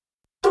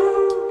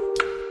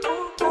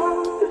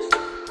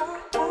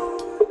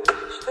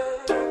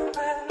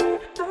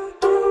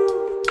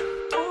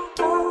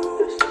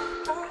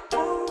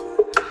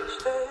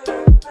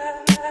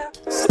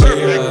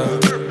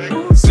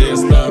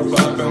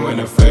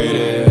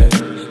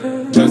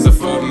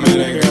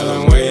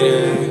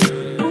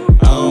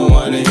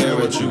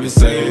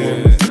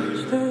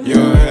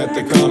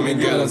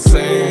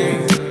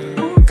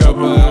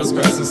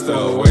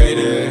still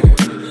waiting.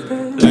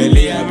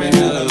 Lately I've been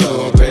hella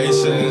low on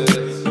patience.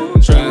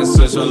 Trying to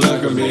switch my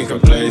luck, I'm being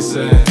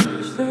complacent.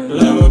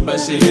 Love her, but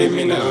she hate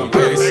me, now I'm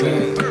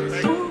pacing.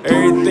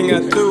 Everything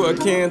I do, I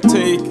can't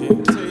take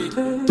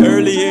it.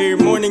 Early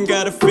every morning,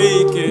 gotta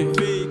fake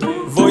it.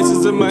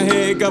 Voices in my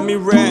head got me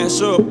rash.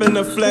 Show up in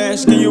a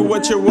flash, give you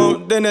what you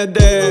want, then I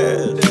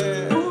dash.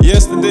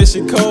 Yesterday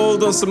she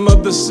cold on some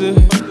other shit,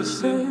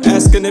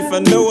 asking if I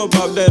know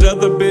about that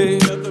other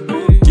bitch.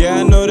 Yeah,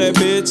 I know that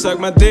bitch, suck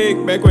my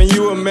dick back when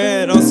you were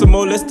mad. On some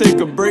more, let's take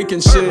a break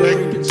and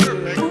shit.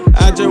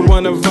 I just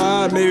wanna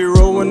vibe, maybe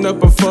rolling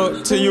up a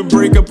fuck till you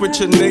break up with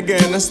your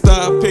nigga and I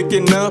start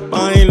picking up.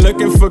 I ain't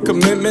looking for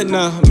commitment,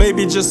 nah.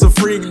 Maybe just a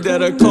freak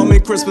that'll call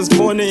me Christmas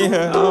morning.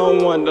 Yeah, I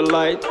don't want the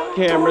light,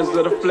 cameras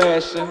that are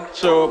flashing.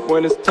 Show up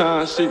when it's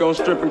time, she gon'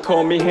 strip and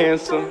call me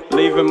handsome.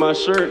 Leaving my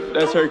shirt,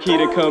 that's her key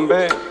to come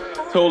back.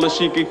 Told her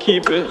she could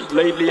keep it.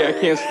 Lately I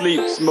can't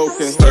sleep,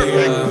 smoking.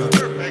 Stay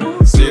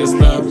up, see her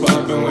start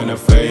popping when I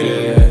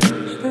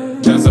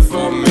faded. Just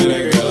for a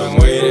minute, girl, I'm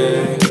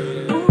waiting.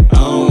 I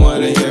don't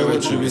wanna hear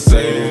what you be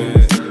saying.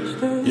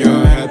 You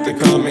don't have to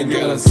call me,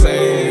 girl, I'm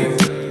saying.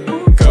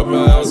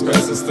 Couple hours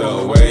past, I'm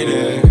still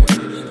waiting.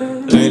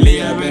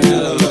 Lately I've been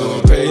hella low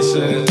on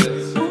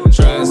patience.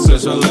 Trying to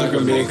switch my luck,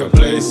 I'm being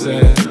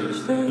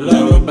complacent.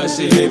 Love her, but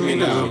she hate me,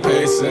 now I'm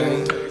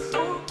pacing.